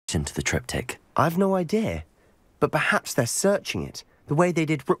connection to the triptych? I've no idea. But perhaps they're searching it, the way they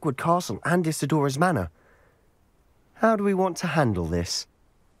did Rookwood Castle and Isidora's Manor. How do we want to handle this?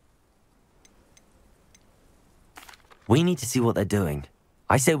 We need to see what they're doing.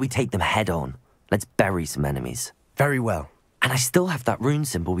 I say we take them head on. Let's bury some enemies. Very well. And I still have that rune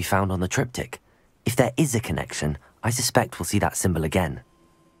symbol we found on the triptych. If there is a connection, I suspect we'll see that symbol again.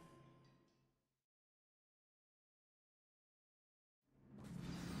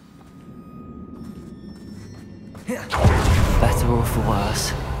 For better or for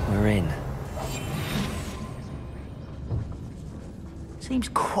worse, we're in. Seems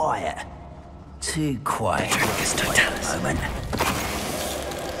quiet. Too quiet. Moment.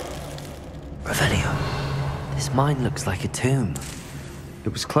 Revelio, this mine looks like a tomb. It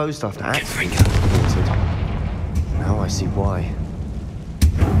was closed after Axel. Now I see why.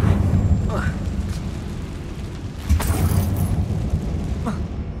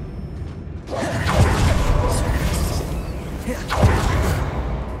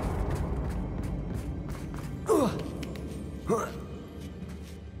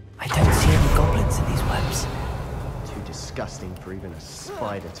 I don't see any goblins in these webs. Too disgusting for even a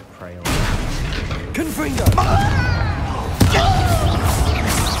spider to prey on. Confringo!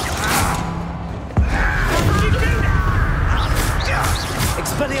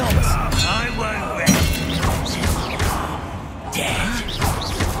 Expelliarmus! I won't rest. Dead.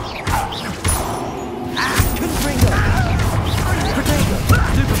 Confringo! Protego!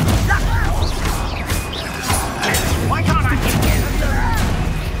 Why can't I hit you?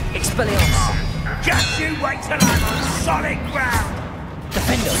 Expelliarmus! Just you wait till I'm on solid ground.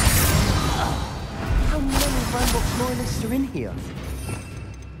 Defendo! How many Rambox loyalists are in here?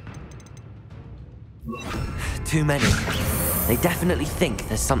 Too many. They definitely think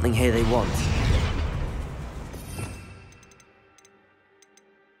there's something here they want.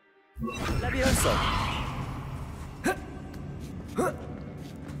 Levioso!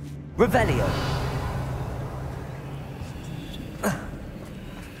 Revelio!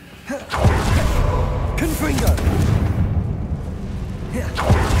 Confringo!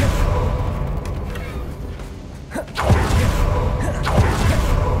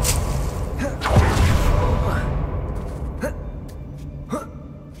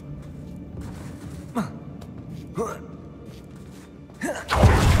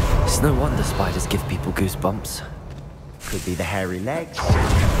 It's no wonder spiders give people goosebumps. Could be the hairy legs,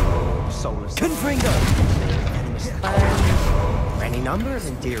 or soulless Confringo! venomous fangs, or any number of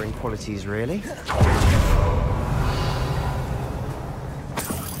endearing qualities, really.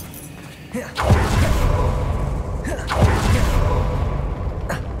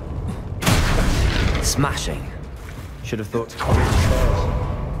 Smashing. Should have thought to climb the stairs.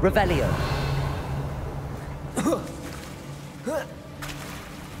 Revelio.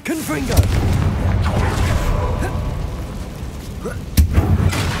 Confringo.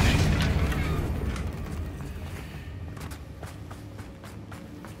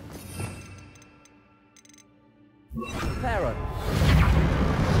 Pharaoh.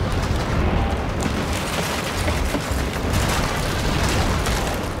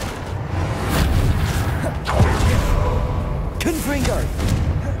 Confringo.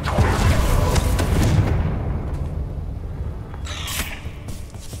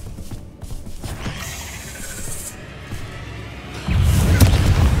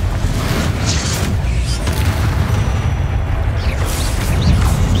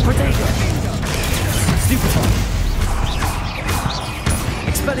 Protego. Stupefy.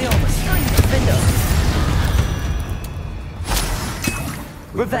 Expelliarmus. Defendo.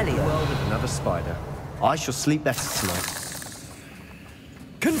 Revelio. Well, with another spider. I shall sleep better tonight.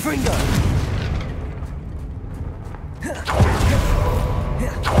 Confringo.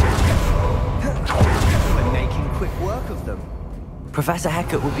 We're making quick work of them. Professor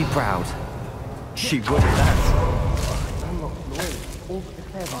Hecat would be proud. She would at that. Unlocked loyal, all but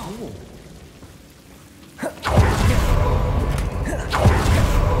declare the war.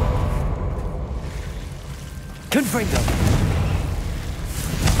 Confringo.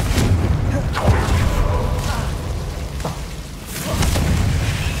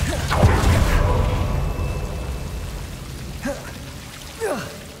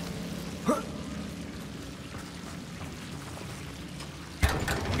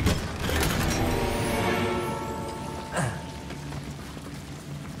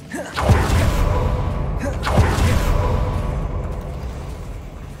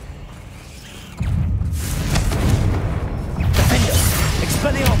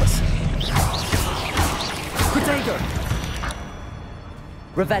 Expelliarmus! Protego!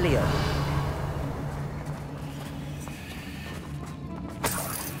 Revelio!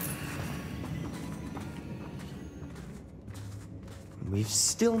 We've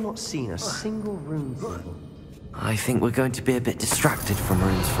still not seen a single rune symbol. I think we're going to be a bit distracted from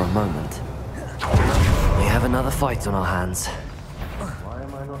runes for a moment. We have another fight on our hands. Why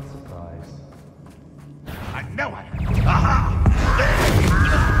am I not surprised? I know I am. Aha!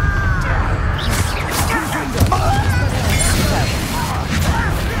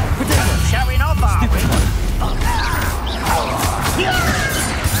 Showing off, are we?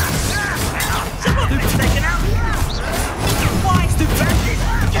 Someone's been taken out. Why stupid?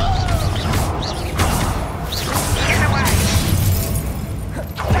 Get away!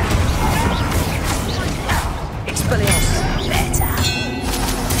 Expelliarmus! Better.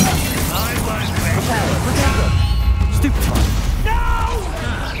 I won't win. Stupefy!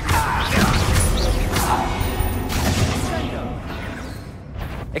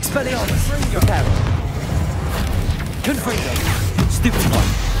 Expelliarmus! Reparo! Confringo! Stupefy!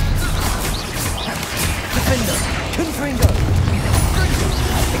 Defender! Confringo!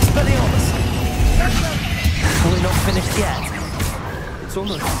 Expelliarmus! Are we not finished yet? It's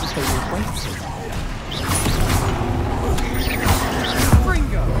almost as if they were waiting.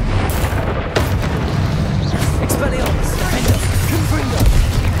 Confringo! Expelliarmus! Defender! Confringo!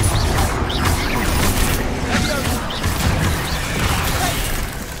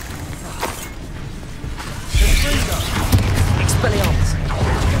 Expelliarmus!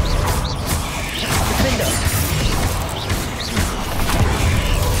 Defender!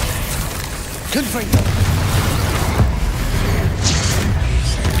 Confringo!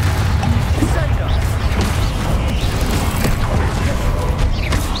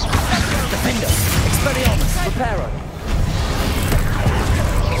 Defender! Expelliarmus! Reparo!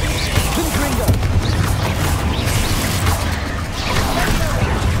 Confringo!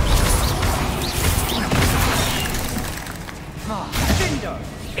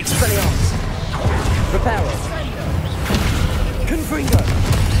 Expelliarmus! Reparo! Confringo!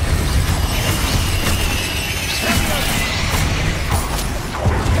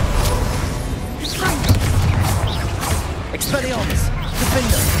 Expelliarmus!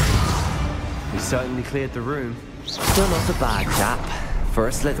 Defender! We certainly cleared the room. Still not a bad chap for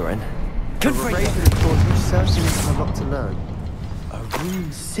a Slytherin. For a Confringo! Ravenclaw, you certainly have a lot to learn. A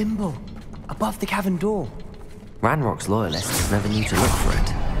rune symbol above the cavern door. Ranrock's loyalists never knew to look for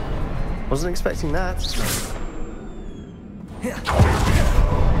it. Wasn't expecting that.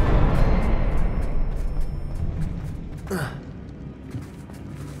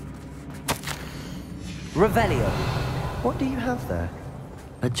 Revelio! What do you have there?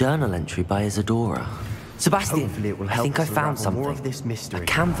 A journal entry by Isadora. Sebastian, Hopefully it will I help think I us found unravel something. more of this mystery. A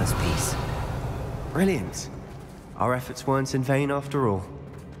canvas piece. Brilliant. Our efforts weren't in vain after all.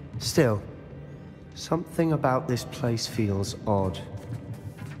 Still, something about this place feels odd.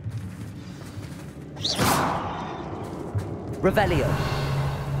 Revelio.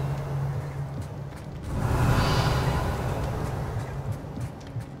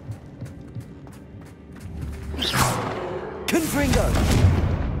 Confringo.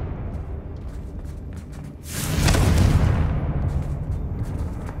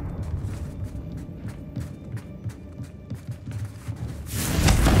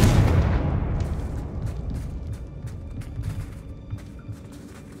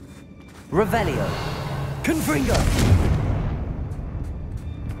 Revelio. Confringo.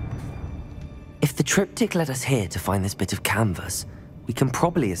 If the triptych led us here to find this bit of canvas, we can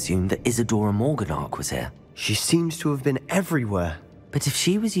probably assume that Isadora Morganach was here. She seems to have been everywhere. But if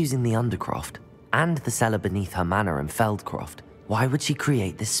she was using the Undercroft and the cellar beneath her manor in Feldcroft, why would she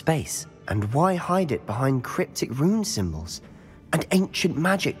create this space? And why hide it behind cryptic rune symbols and ancient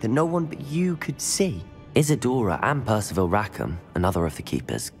magic that no one but you could see? Isadora and Percival Rackham, another of the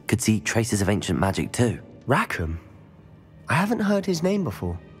Keepers, could see traces of ancient magic too. Rackham? I haven't heard his name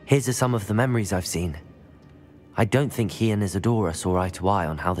before. Here's are some of the memories I've seen. I don't think he and Isadora saw eye to eye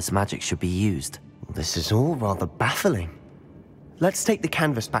on how this magic should be used. This is all rather baffling. Let's take the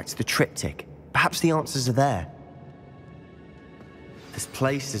canvas back to the triptych. Perhaps the answers are there. This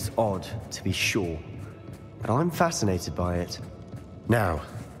place is odd, to be sure, but I'm fascinated by it. Now,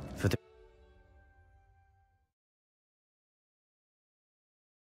 for the...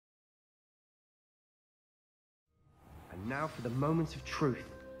 And now for the moment of truth.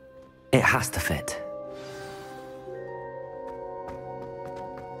 It has to fit.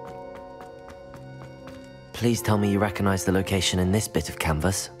 Please tell me you recognize the location in this bit of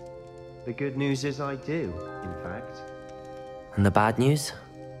canvas. The good news is I do, in fact. And the bad news?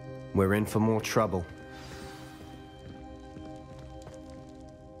 We're in for more trouble.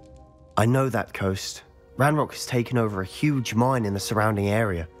 I know that coast. Ranrock has taken over a huge mine in the surrounding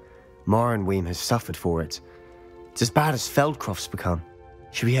area. Morrowind has suffered for it. It's as bad as Feldcroft's become.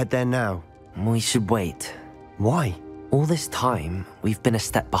 Should we head there now? We should wait. Why? All this time, we've been a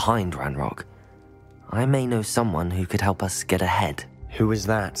step behind Ranrock. I may know someone who could help us get ahead. Who is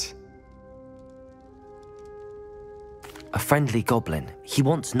that? A friendly goblin. He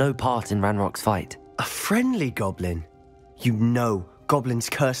wants no part in Ranrock's fight. A friendly goblin? You know, goblins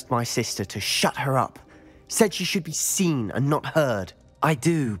cursed my sister to shut her up. Said she should be seen and not heard. I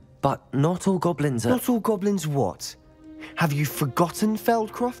do, but not all goblins are... Not all goblins what? Have you forgotten,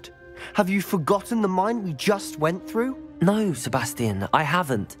 Feldcroft? Have you forgotten the mine we just went through? No, Sebastian, I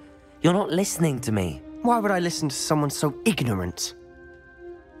haven't. You're not listening to me. Why would I listen to someone so ignorant?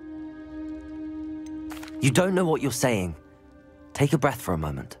 You don't know what you're saying. Take a breath for a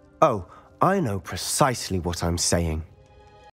moment. Oh, I know precisely what I'm saying.